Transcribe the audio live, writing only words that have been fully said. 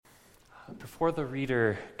Before the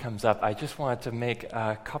reader comes up, I just wanted to make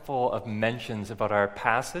a couple of mentions about our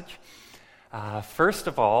passage. First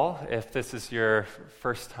of all, if this is your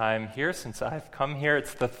first time here since I've come here,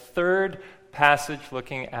 it's the third passage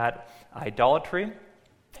looking at idolatry.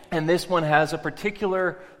 And this one has a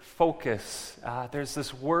particular focus. There's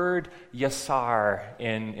this word yasar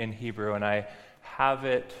in Hebrew, and I have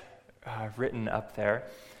it written up there.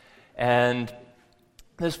 And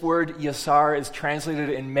this word yasar is translated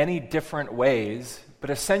in many different ways,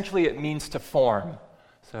 but essentially it means to form.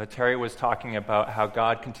 So Terry was talking about how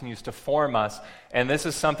God continues to form us, and this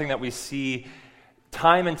is something that we see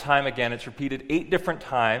time and time again. It's repeated 8 different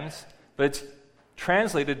times, but it's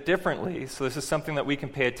translated differently, so this is something that we can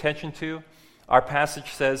pay attention to. Our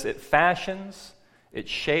passage says it fashions, it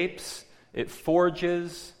shapes, it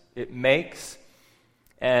forges, it makes,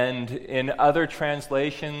 and in other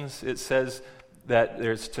translations it says that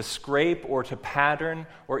there's to scrape or to pattern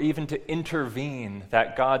or even to intervene,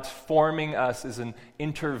 that God's forming us is an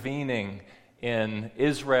intervening in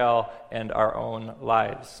Israel and our own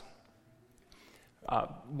lives.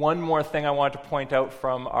 One more thing I want to point out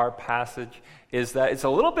from our passage is that it's a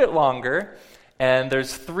little bit longer, and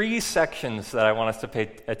there's 3 sections that I want us to pay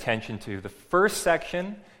attention to. The first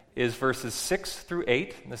section is verses 6 through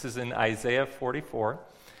 8. This is in Isaiah 44.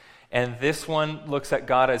 And this one looks at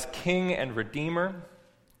God as King and Redeemer.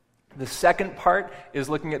 The second part is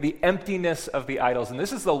looking at the emptiness of the idols. And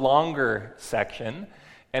this is the longer section,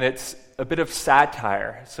 and it's a bit of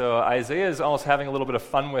satire. So Isaiah is almost having a little bit of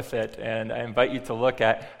fun with it, and I invite you to look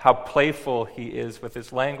at how playful he is with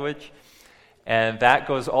his language. And that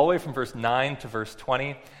goes all the way from verse 9 to verse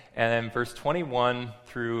 20, and then verse 21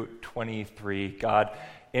 through 23. God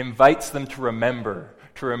invites them to remember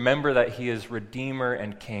that he is Redeemer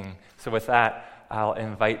and King. So with that, I'll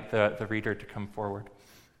invite the reader to come forward.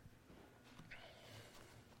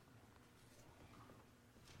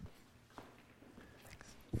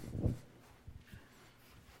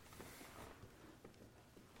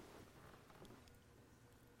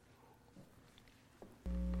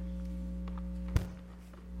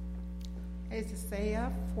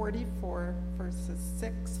 Isaiah 44, verses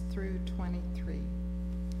 6 through 23.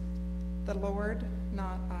 The Lord,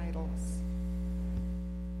 not idols.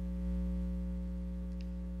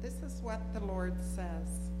 This is what the Lord says,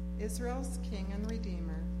 Israel's King and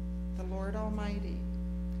Redeemer, the Lord Almighty.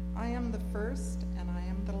 I am the first and I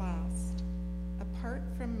am the last. Apart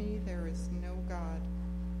from me there is no God.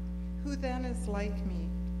 Who then is like me?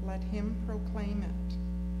 Let him proclaim it.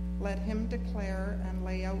 Let him declare and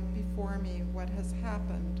lay out before me what has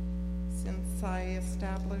happened since I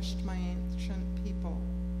established my ancient people,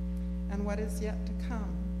 and what is yet to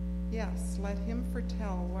come. Yes, let him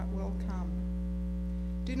foretell what will come.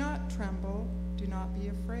 Do not tremble, do not be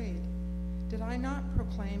afraid. Did I not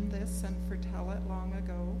proclaim this and foretell it long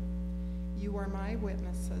ago? You are my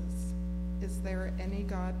witnesses. Is there any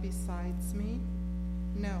God besides me?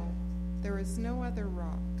 No, there is no other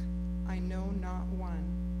rock. I know not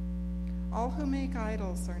one. All who make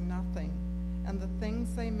idols are nothing, and the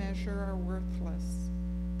things they measure are worthless.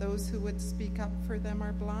 Those who would speak up for them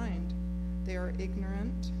are blind. They are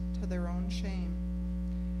ignorant to their own shame.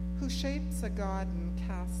 Who shapes a god and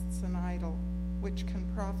casts an idol, which can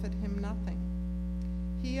profit him nothing?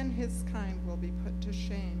 He and his kind will be put to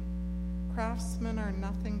shame. Craftsmen are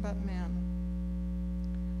nothing but men.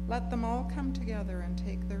 Let them all come together and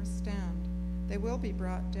take their stand. They will be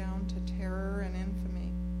brought down to terror and infamy.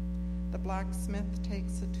 The blacksmith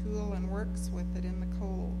takes a tool and works with it in the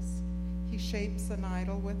coals. He shapes an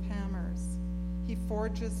idol with hammers. He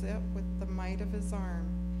forges it with the might of his arm.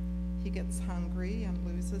 He gets hungry and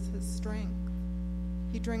loses his strength.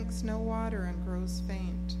 He drinks no water and grows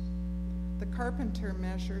faint. The carpenter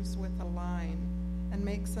measures with a line and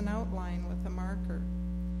makes an outline with a marker.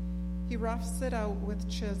 He roughs it out with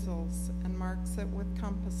chisels and marks it with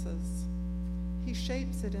compasses. He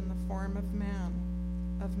shapes it in the form of man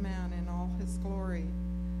in all his glory,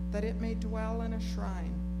 that it may dwell in a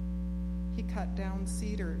shrine. He cut down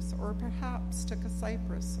cedars, or perhaps took a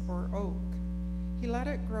cypress or oak. He let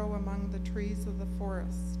it grow among the trees of the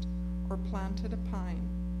forest, or planted a pine,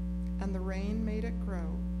 and the rain made it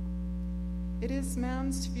grow. It is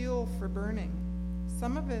man's fuel for burning.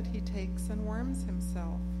 Some of it he takes and warms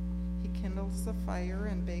himself. He kindles the fire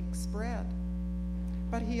and bakes bread.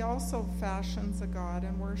 But he also fashions a god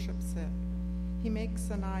and worships it. He makes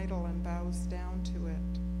an idol and bows down to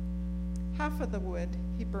it. Half of the wood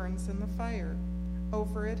he burns in the fire.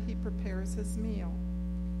 Over it he prepares his meal.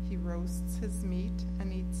 He roasts his meat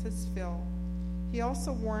and eats his fill. He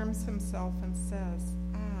also warms himself and says,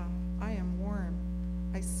 I am warm.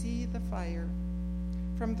 I see the fire.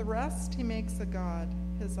 From the rest he makes a god,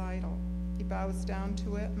 his idol. He bows down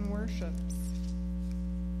to it and worships.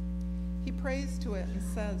 He prays to it and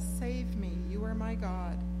says, "Save me, you are my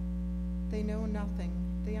God." They know nothing,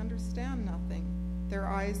 they understand nothing. Their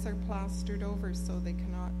eyes are plastered over so they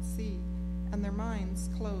cannot see, and their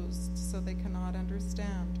minds closed so they cannot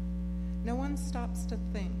understand. No one stops to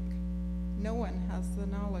think. No one has the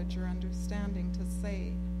knowledge or understanding to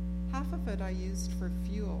say, "Half of it I used for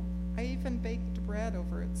fuel. I even baked bread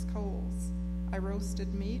over its coals. I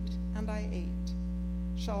roasted meat and I ate.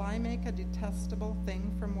 Shall I make a detestable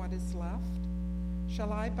thing from what is left?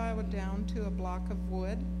 Shall I bow down to a block of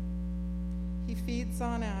wood?" He feeds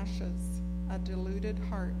on ashes. A deluded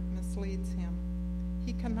heart misleads him.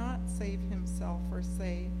 He cannot save himself or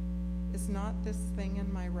say, "Is not this thing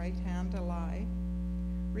in my right hand a lie?"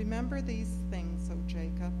 Remember these things, O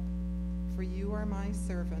Jacob, for you are my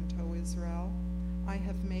servant, O Israel. I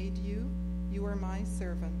have made you, you are my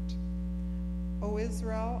servant. O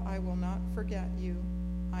Israel, I will not forget you.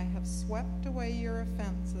 I have swept away your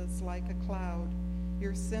offenses like a cloud,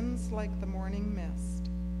 your sins like the morning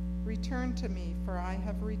mist. Return to me, for I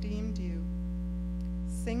have redeemed you.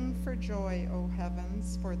 Sing for joy, O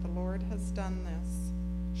heavens, for the Lord has done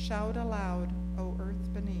this. Shout aloud, O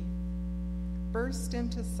earth beneath. Burst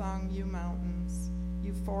into song, you mountains,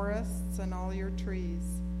 you forests and all your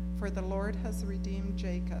trees, for the Lord has redeemed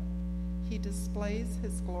Jacob. He displays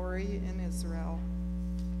his glory in Israel.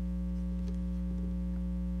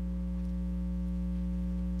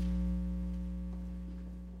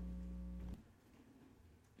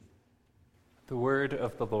 The word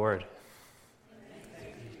of the Lord.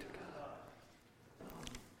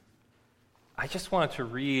 I just wanted to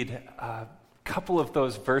read a couple of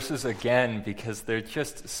those verses again because they're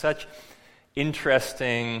just such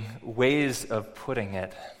interesting ways of putting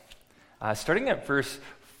it. Starting at verse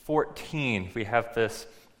 14, we have this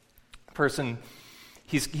person,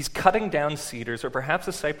 he's cutting down cedars, or perhaps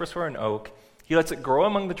a cypress or an oak. He lets it grow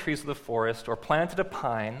among the trees of the forest, or planted a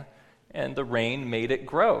pine, and the rain made it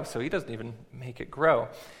grow. So he doesn't even make it grow.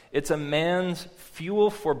 It's a man's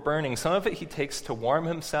fuel for burning. Some of it he takes to warm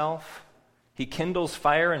himself. He kindles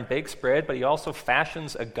fire and bakes bread, but he also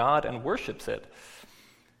fashions a god and worships it.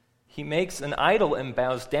 He makes an idol and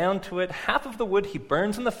bows down to it. Half of the wood he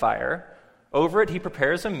burns in the fire. Over it he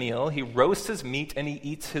prepares a meal. He roasts his meat and he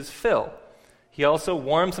eats his fill. He also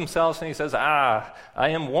warms himself and he says, "Ah, I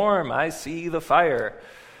am warm. I see the fire."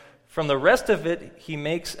 From the rest of it, he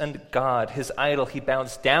makes a god, his idol. He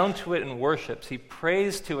bows down to it and worships. He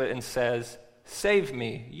prays to it and says, "Save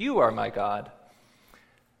me, you are my God."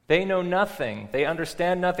 They know nothing. They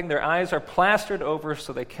understand nothing. Their eyes are plastered over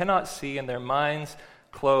so they cannot see, and their minds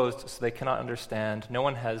closed so they cannot understand. No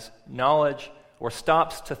one has knowledge or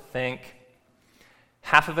stops to think.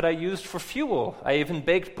 Half of it I used for fuel. I even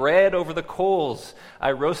baked bread over the coals.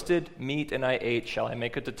 I roasted meat and I ate. Shall I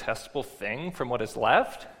make a detestable thing from what is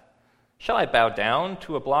left? Shall I bow down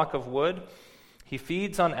to a block of wood? He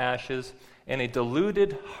feeds on ashes, and a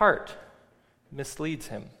deluded heart misleads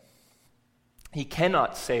him. He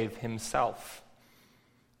cannot save himself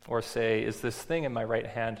or say, "Is this thing in my right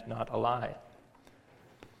hand not a lie?"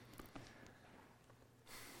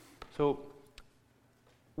 So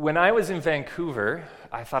when I was in Vancouver,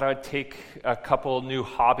 I thought I would take a couple new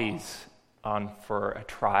hobbies on for a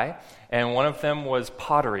try, and one of them was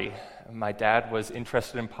pottery. My dad was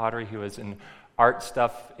interested in pottery. He was in art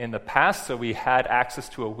stuff in the past, so we had access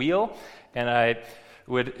to a wheel, and I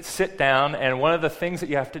would sit down, and one of the things that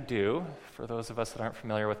you have to do, for those of us that aren't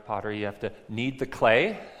familiar with pottery, you have to knead the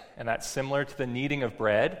clay, and that's similar to the kneading of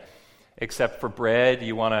bread, except for bread,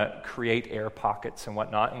 you want to create air pockets and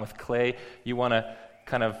whatnot, and with clay, you want to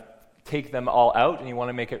kind of take them all out, and you want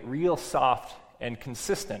to make it real soft and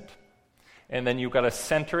consistent. And then you've got to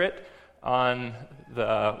center it on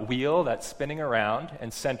the wheel that's spinning around,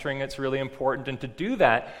 and centering it's really important. And to do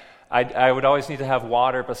that, I would always need to have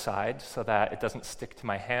water beside so that it doesn't stick to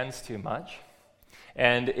my hands too much.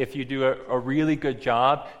 And if you do a really good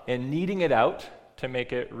job in kneading it out to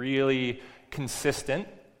make it really consistent,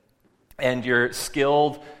 and you're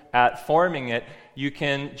skilled at forming it, you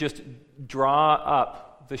can just draw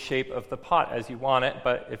up the shape of the pot as you want it.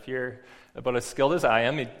 But if you're about as skilled as I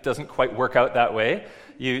am, it doesn't quite work out that way.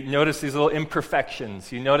 You notice these little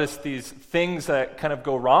imperfections. You notice these things that kind of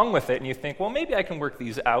go wrong with it, and you think, well, maybe I can work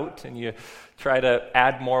these out, and you try to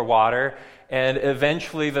add more water, and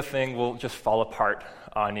eventually the thing will just fall apart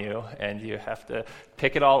on you, and you have to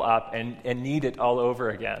pick it all up and knead it all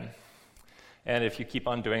over again. And if you keep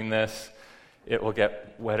on doing this, it will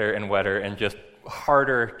get wetter and wetter and just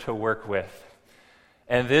harder to work with.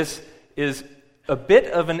 And this is a bit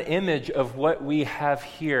of an image of what we have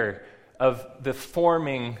here, of the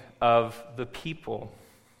forming of the people.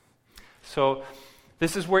 So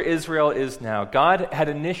this is where Israel is now. God had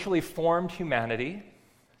initially formed humanity.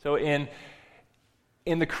 So in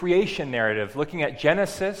the creation narrative, looking at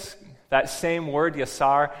Genesis, that same word,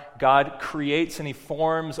 yasar, God creates and he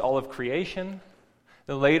forms all of creation.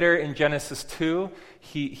 Then later in Genesis 2,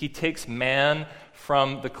 he takes man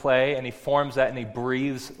from the clay and he forms that and he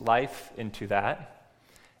breathes life into that.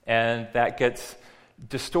 And that gets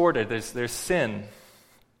distorted. There's sin.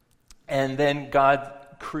 And then God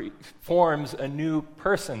forms a new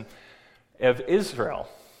person of Israel.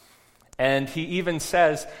 And he even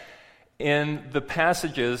says in the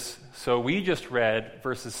passages, so we just read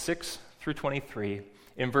verses 6 through 23,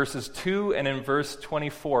 in verses 2 and in verse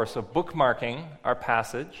 24, so bookmarking our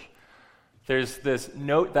passage, there's this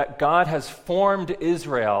note that God has formed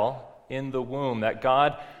Israel in the womb, that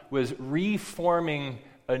God was reforming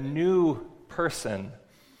a new person.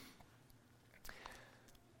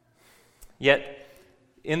 Yet,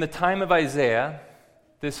 in the time of Isaiah,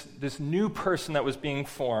 this new person that was being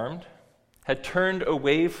formed had turned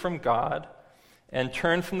away from God and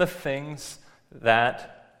turned from the things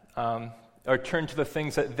that, or turned to the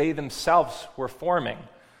things that they themselves were forming.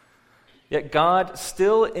 Yet God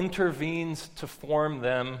still intervenes to form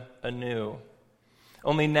them anew.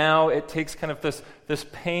 Only now it takes kind of this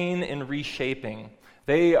pain in reshaping.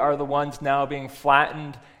 They are the ones now being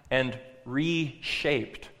flattened and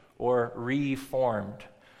reshaped or reformed.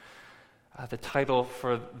 The title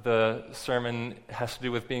for the sermon has to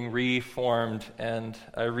do with being reformed, and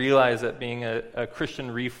I realize that being a Christian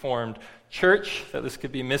Reformed church, that this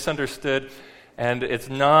could be misunderstood, and it's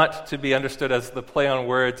not to be understood as the play on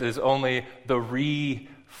words, it is only the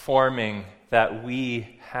reforming that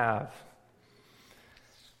we have.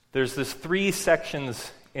 There's this 3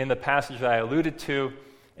 sections in the passage that I alluded to,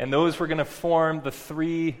 and those were going to form the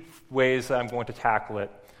 3 ways that I'm going to tackle it.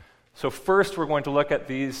 So first, we're going to look at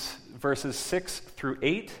these verses 6 through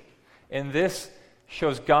 8, and this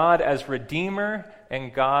shows God as Redeemer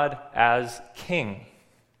and God as King.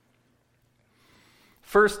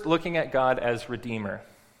 First, looking at God as Redeemer.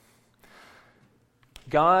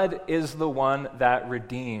 God is the one that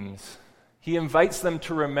redeems. He invites them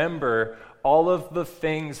to remember all of the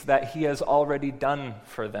things that he has already done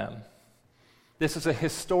for them. This is a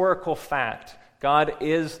historical fact. God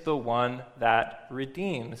is the one that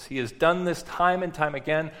redeems. He has done this time and time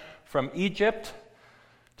again, from Egypt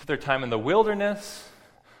to their time in the wilderness,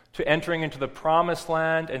 to entering into the promised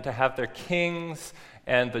land and to have their kings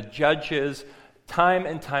and the judges. Time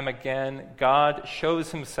and time again, God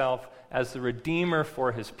shows himself as the redeemer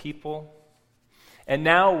for his people. And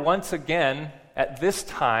now, once again, at this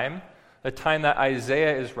time, the time that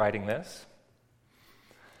Isaiah is writing this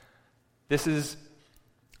is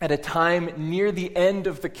at a time near the end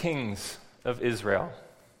of the kings of Israel.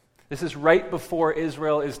 This is right before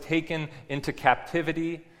Israel is taken into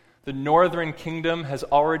captivity. The northern kingdom has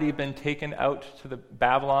already been taken out to the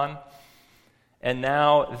Babylon, and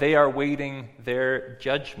now they are waiting their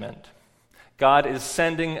judgment. God is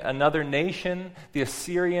sending another nation, the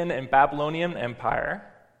Assyrian and Babylonian Empire,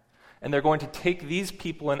 and they're going to take these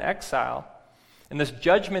people in exile. And this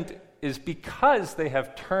judgment is because they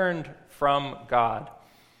have turned from God.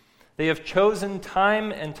 They have chosen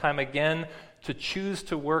time and time again to choose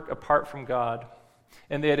to work apart from God.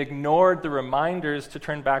 And they had ignored the reminders to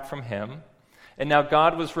turn back from him. And now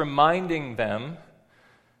God was reminding them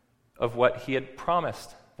of what he had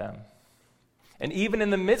promised them. And even in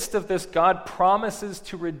the midst of this, God promises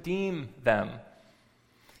to redeem them.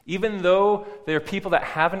 Even though there are people that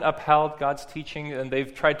haven't upheld God's teaching and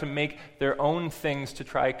they've tried to make their own things to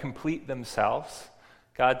try to complete themselves,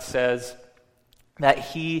 God says that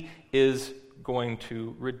he is going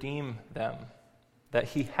to redeem them, that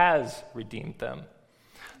he has redeemed them.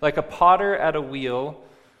 Like a potter at a wheel,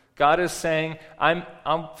 God is saying,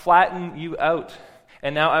 I'll flatten you out,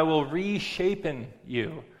 and now I will reshapen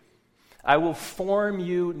you. I will form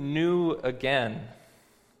you new again.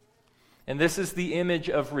 And this is the image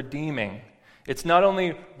of redeeming. It's not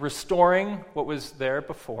only restoring what was there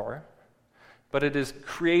before, but it is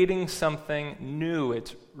creating something new.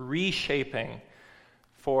 It's reshaping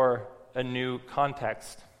for a new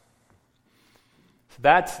context. So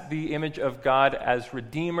that's the image of God as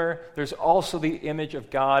Redeemer. There's also the image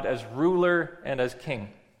of God as ruler and as king.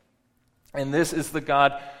 And this is the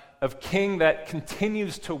God of King that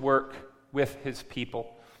continues to work with his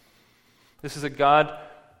people. This is a God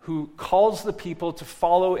who calls the people to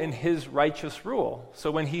follow in his righteous rule.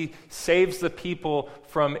 So when he saves the people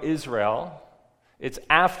from Israel, It's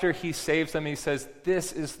after he saves them, he says,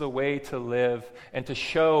 this is the way to live and to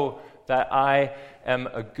show that I am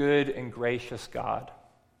a good and gracious God.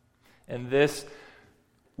 And this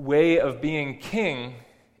way of being king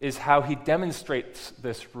is how he demonstrates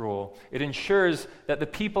this rule. It ensures that the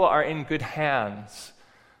people are in good hands,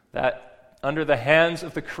 that under the hands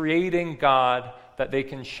of the creating God, that they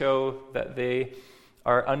can show that they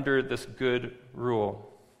are under this good rule.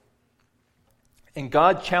 And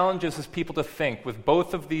God challenges his people to think, with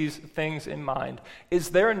both of these things in mind, is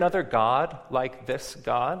there another God like this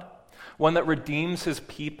God? One that redeems his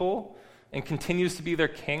people and continues to be their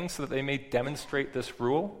king so that they may demonstrate this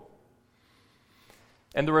rule?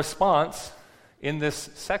 And the response in this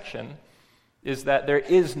section is that there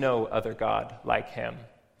is no other God like him.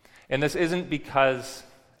 And this isn't because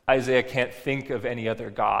Isaiah can't think of any other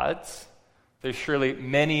gods. There's surely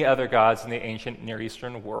many other gods in the ancient Near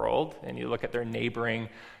Eastern world, and you look at their neighboring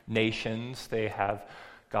nations, they have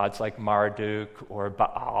gods like Marduk or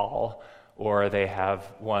Baal, or they have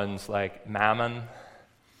ones like Mammon.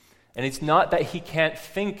 And it's not that he can't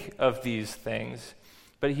think of these things,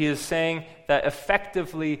 but he is saying that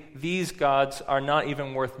effectively these gods are not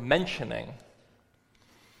even worth mentioning.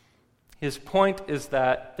 His point is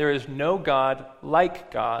that there is no God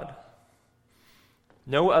like God.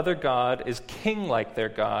 No other God is king like their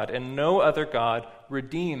God, and no other God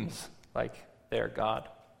redeems like their God.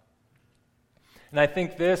 And I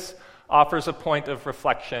think this offers a point of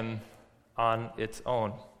reflection on its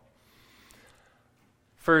own.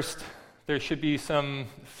 First, there should be some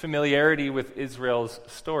familiarity with Israel's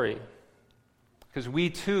story, because we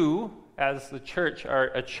too, as the church, are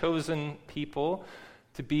a chosen people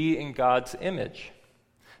to be in God's image.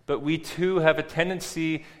 But we too have a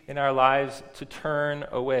tendency in our lives to turn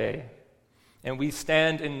away, and we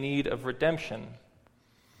stand in need of redemption.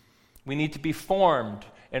 We need to be formed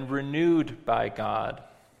and renewed by God.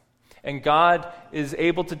 And God is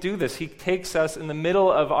able to do this. He takes us in the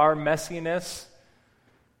middle of our messiness,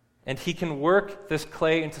 and he can work this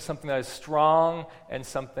clay into something that is strong and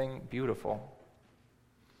something beautiful.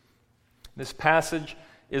 This passage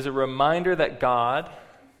is a reminder that God,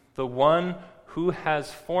 the one who has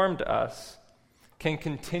formed us, can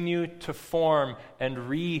continue to form and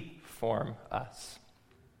reform us.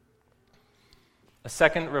 A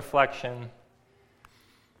second reflection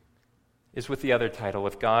is with the other title,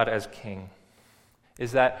 with God as King,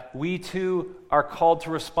 is that we too are called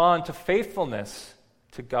to respond to faithfulness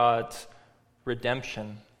to God's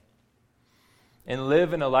redemption and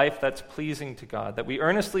live in a life that's pleasing to God, that we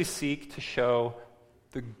earnestly seek to show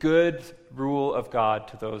the good rule of God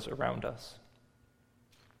to those around us.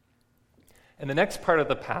 In the next part of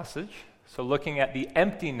the passage, so looking at the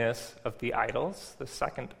emptiness of the idols, the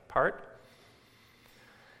second part,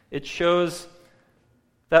 it shows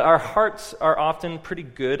that our hearts are often pretty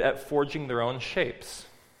good at forging their own shapes.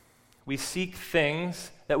 We seek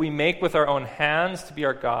things that we make with our own hands to be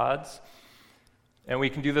our gods, and we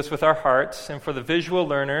can do this with our hearts. And for the visual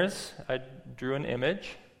learners, I drew an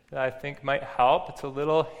image that I think might help. It's a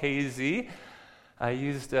little hazy. I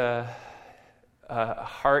used a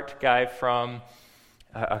heart guy from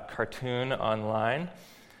a cartoon online.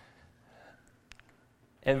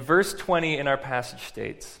 And verse 20 in our passage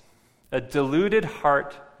states, "A deluded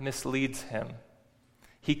heart misleads him.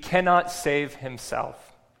 He cannot save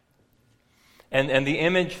himself." And the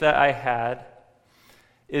image that I had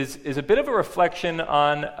is a bit of a reflection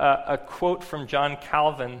on a quote from John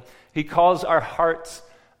Calvin. He calls our hearts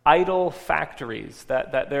idol factories,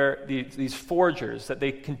 that they're these forgers, that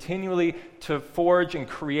they continually to forge and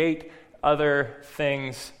create other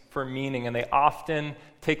things for meaning, and they often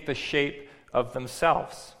take the shape of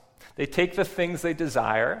themselves. They take the things they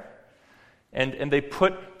desire, and they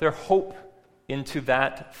put their hope into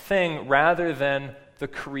that thing rather than the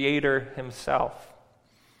Creator himself.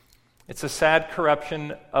 It's a sad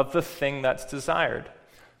corruption of the thing that's desired.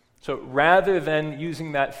 So rather than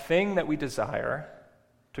using that thing that we desire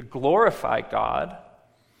to glorify God,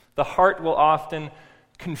 the heart will often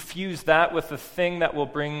confuse that with the thing that will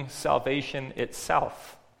bring salvation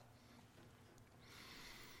itself.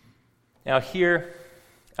 Now here,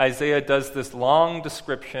 Isaiah does this long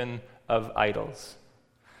description of idols,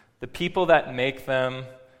 the people that make them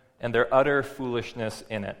and their utter foolishness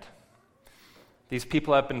in it. These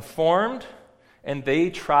people have been formed, and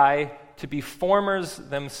they try to be formers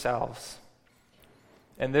themselves.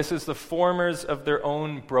 And this is the formers of their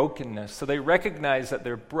own brokenness. So they recognize that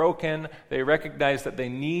they're broken. They recognize that they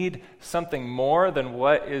need something more than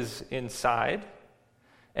what is inside.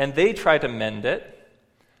 And they try to mend it,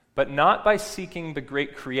 but not by seeking the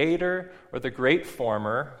great creator or the great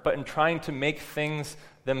former, but in trying to make things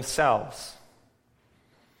themselves.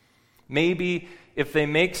 Maybe if they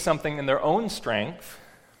make something in their own strength,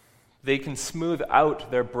 they can smooth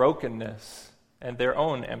out their brokenness and their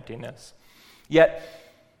own emptiness. Yet,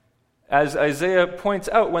 as Isaiah points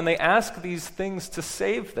out, when they ask these things to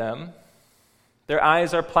save them, their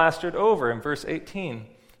eyes are plastered over in verse 18.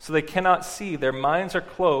 So they cannot see. Their minds are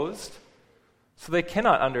closed, so they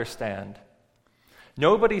cannot understand.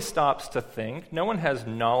 Nobody stops to think. No one has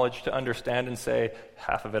knowledge to understand and say,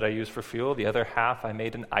 half of it I use for fuel, the other half I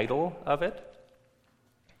made an idol of it.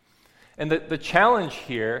 And the challenge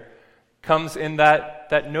here comes in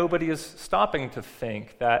that nobody is stopping to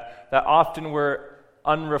think, that often we're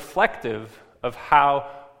unreflective of how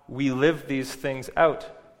we live these things out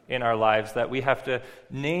in our lives, that we have to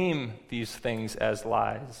name these things as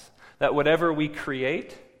lies, that whatever we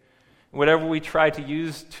create, whatever we try to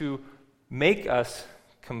use to make us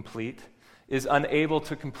complete, is unable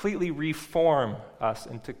to completely reform us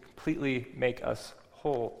and to completely make us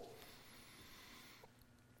whole.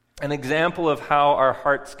 An example of how our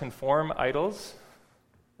hearts can form idols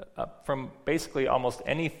from basically almost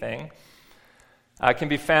anything can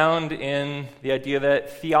be found in the idea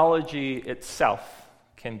that theology itself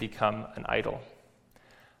can become an idol.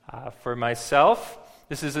 For myself,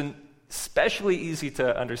 this is especially easy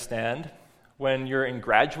to understand when you're in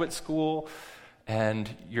graduate school and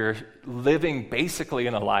you're living basically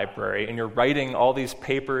in a library and you're writing all these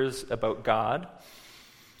papers about God.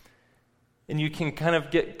 And you can kind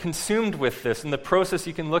of get consumed with this. In the process,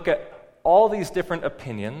 you can look at all these different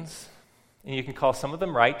opinions, and you can call some of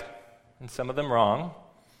them right and some of them wrong.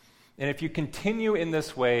 And if you continue in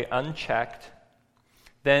this way unchecked,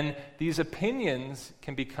 then these opinions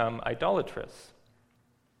can become idolatrous.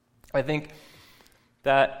 I think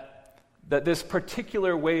that this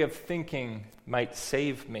particular way of thinking might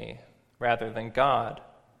save me rather than God.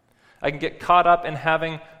 I can get caught up in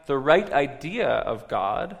having the right idea of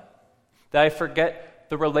God, that I forget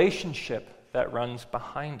the relationship that runs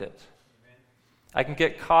behind it. Amen. I can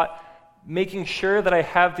get caught making sure that I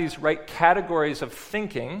have these right categories of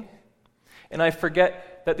thinking, and I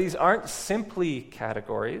forget that these aren't simply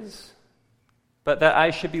categories, but that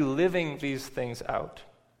I should be living these things out.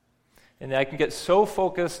 And I can get so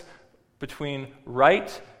focused between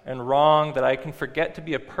right and wrong that I can forget to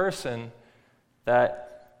be a person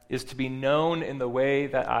that is to be known in the way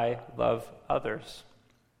that I love others.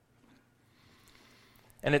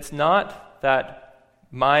 And it's not that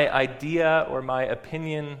my idea or my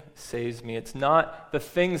opinion saves me. It's not the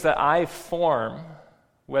things that I form,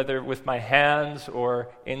 whether with my hands or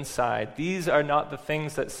inside. These are not the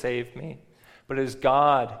things that save me, but it is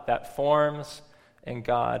God that forms and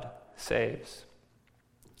God saves.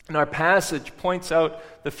 And our passage points out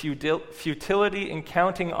the futility in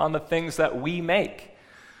counting on the things that we make.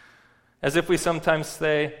 As if we sometimes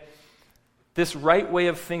say, this right way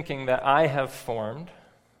of thinking that I have formed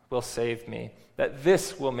will save me, that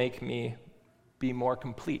this will make me be more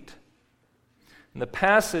complete. And the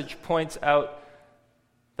passage points out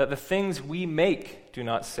that the things we make do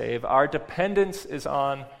not save. Our dependence is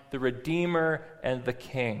on the Redeemer and the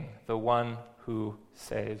King, the one who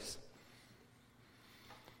saves.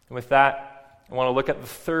 And with that, I want to look at the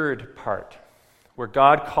third part, where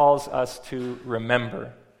God calls us to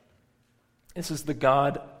remember. This is the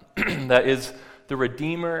God that is the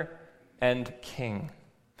Redeemer and King,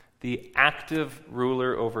 the active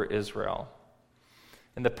ruler over Israel.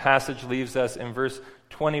 And the passage leaves us in verse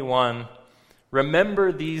 21,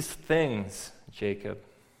 remember these things, Jacob.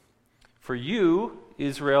 For you,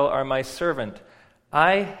 Israel, are my servant.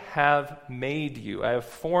 I have made you. I have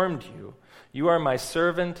formed you. You are my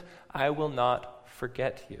servant. I will not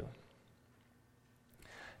forget you.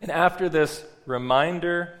 And after this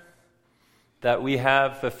reminder that we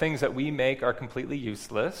have the things that we make are completely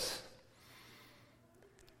useless,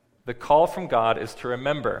 the call from God is to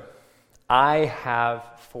remember, I have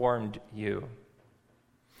formed you.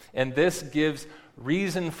 And this gives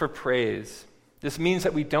reason for praise. This means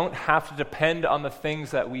that we don't have to depend on the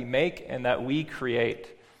things that we make and that we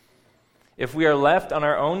create. If we are left on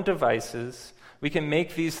our own devices, we can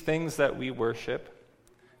make these things that we worship.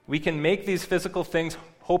 We can make these physical things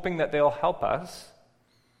hoping that they'll help us.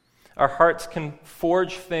 Our hearts can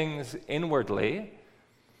forge things inwardly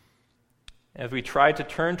as we try to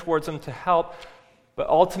turn towards them to help, but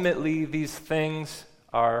ultimately these things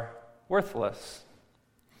are worthless.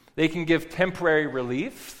 They can give temporary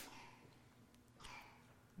relief,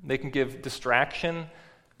 they can give distraction,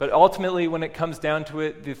 but ultimately when it comes down to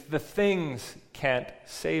it, the things can't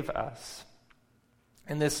save us.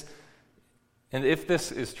 And if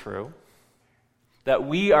this is true, that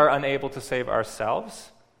we are unable to save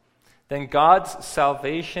ourselves, then God's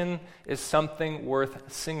salvation is something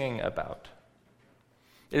worth singing about.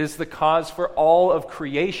 It is the cause for all of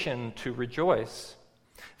creation to rejoice.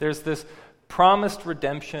 There's this promised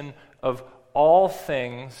redemption of all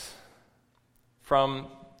things from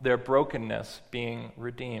their brokenness being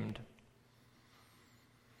redeemed.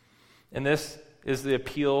 And this is the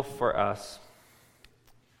appeal for us,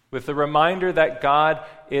 with the reminder that God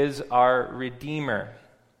is our Redeemer.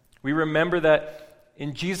 We remember that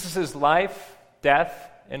in Jesus' life, death,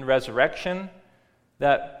 and resurrection,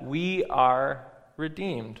 that we are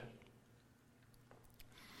redeemed.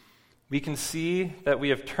 We can see that we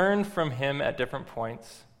have turned from him at different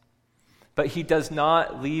points, but he does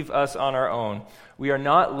not leave us on our own. We are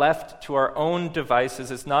not left to our own devices.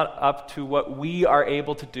 It's not up to what we are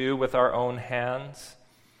able to do with our own hands.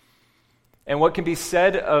 And what can be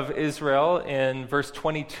said of Israel in verse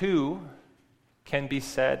 22 can be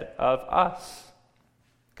said of us.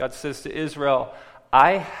 God says to Israel,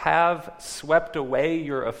 I have swept away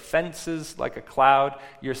your offenses like a cloud,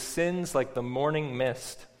 your sins like the morning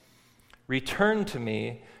mist. Return to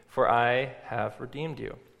me, for I have redeemed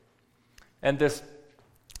you. And this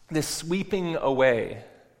sweeping away,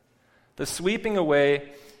 the sweeping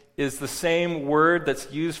away is the same word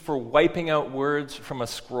that's used for wiping out words from a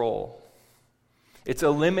scroll. It's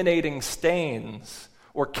eliminating stains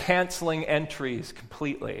or canceling entries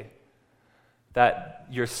completely. That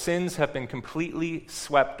your sins have been completely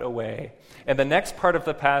swept away. And the next part of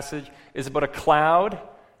the passage is about a cloud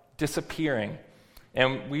disappearing.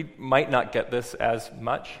 And we might not get this as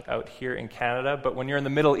much out here in Canada, but when you're in the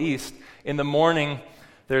Middle East, in the morning,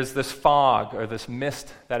 there's this fog or this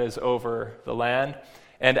mist that is over the land.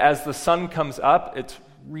 And as the sun comes up, it's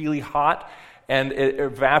really hot, and it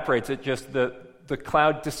evaporates. The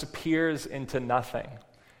cloud disappears into nothing.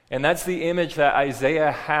 And that's the image that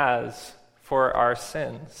Isaiah has for our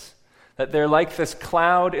sins. That they're like this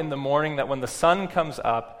cloud in the morning that when the sun comes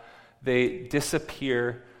up, they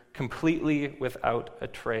disappear completely without a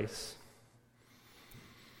trace.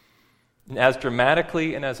 And as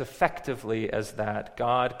dramatically and as effectively as that,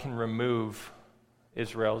 God can remove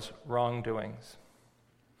Israel's wrongdoings.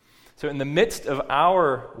 So in the midst of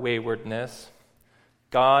our waywardness,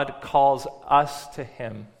 God calls us to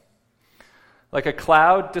him. Like a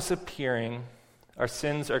cloud disappearing, our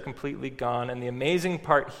sins are completely gone. And the amazing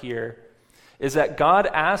part here is that God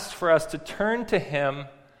asks for us to turn to him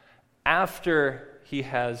after he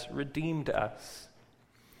has redeemed us.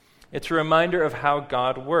 It's a reminder of how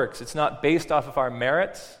God works. It's not based off of our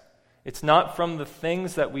merits. It's not from the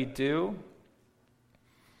things that we do.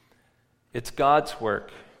 It's God's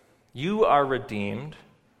work. You are redeemed.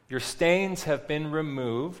 Your stains have been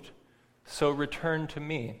removed, so return to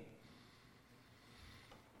me.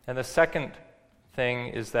 And the second thing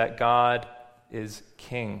is that God is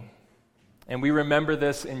king. And we remember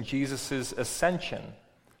this in Jesus' ascension.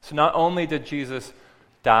 So not only did Jesus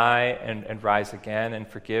die and rise again and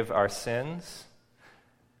forgive our sins,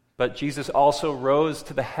 but Jesus also rose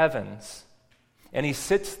to the heavens. And he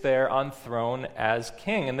sits there on throne as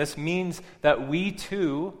king. And this means that we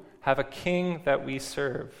too have a king that we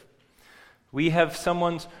serve. We have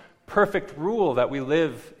someone's perfect rule that we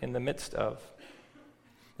live in the midst of.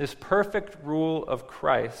 This perfect rule of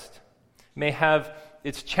Christ may have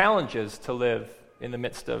its challenges to live in the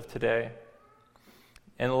midst of today.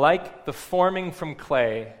 And like the forming from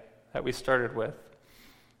clay that we started with,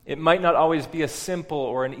 it might not always be a simple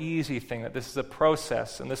or an easy thing, that this is a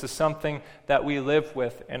process, and this is something that we live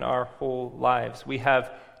with in our whole lives. We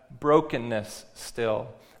have brokenness still.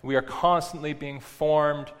 We are constantly being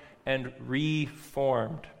formed and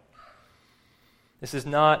reformed. This is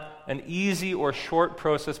not an easy or short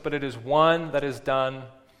process, but it is one that is done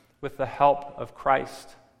with the help of Christ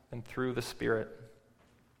and through the Spirit.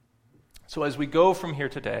 So as we go from here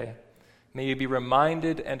today, may you be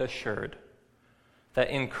reminded and assured that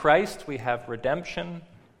in Christ we have redemption,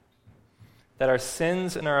 that our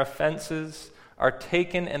sins and our offenses are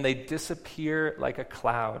taken and they disappear like a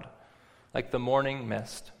cloud, like the morning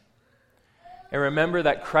mist. And remember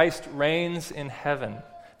that Christ reigns in heaven,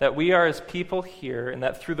 that we are his people here, and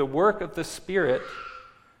that through the work of the Spirit,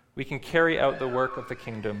 we can carry out the work of the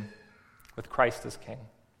kingdom with Christ as King.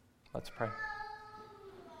 Let's pray.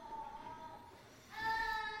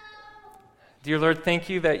 Dear Lord, thank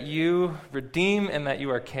you that you redeem and that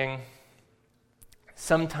you are King.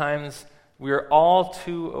 Sometimes we are all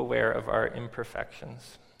too aware of our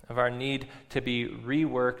imperfections, of our need to be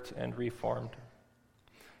reworked and reformed.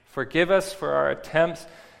 Forgive us for our attempts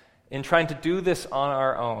in trying to do this on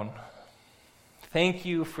our own. Thank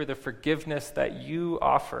you for the forgiveness that you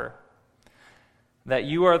offer, that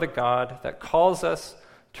you are the God that calls us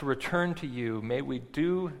to return to you, may we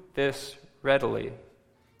do this readily,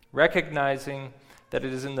 recognizing that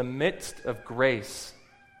it is in the midst of grace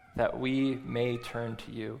that we may turn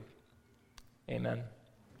to you. Amen.